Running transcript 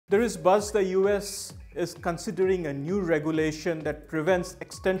There is buzz the US is considering a new regulation that prevents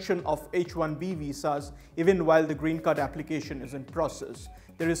extension of H-1B visas even while the green card application is in process.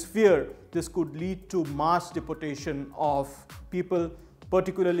 There is fear this could lead to mass deportation of people,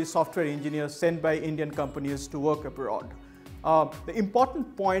 particularly software engineers sent by Indian companies to work abroad. The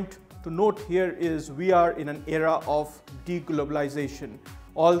important point to note here is we are in an era of de-globalisation.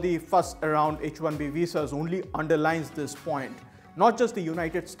 All the fuss around H-1B visas only underlines this point. Not just the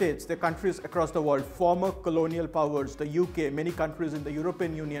United States, the countries across the world, former colonial powers, the UK, many countries in the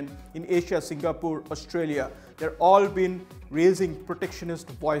European Union, in Asia, Singapore, Australia, they're all been raising protectionist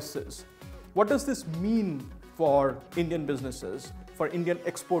voices. What does this mean for Indian businesses, for Indian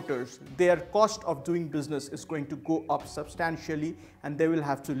exporters? Their cost of doing business is going to go up substantially and they will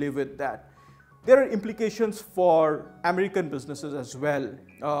have to live with that. There are implications for American businesses as well.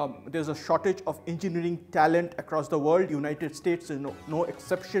 There's a shortage of engineering talent across the world. United States is no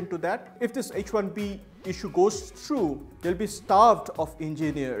exception to that. If this H-1B issue goes through, they'll be starved of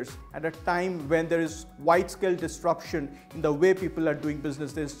engineers at a time when there is wide-scale disruption in the way people are doing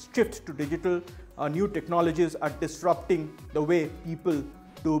business. There's shift to digital. New technologies are disrupting the way people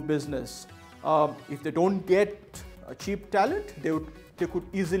do business. If they don't get cheap talent, they could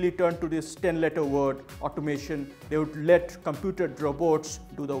easily turn to this 10-letter word, automation. They would let computer robots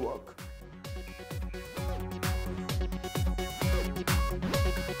do the work.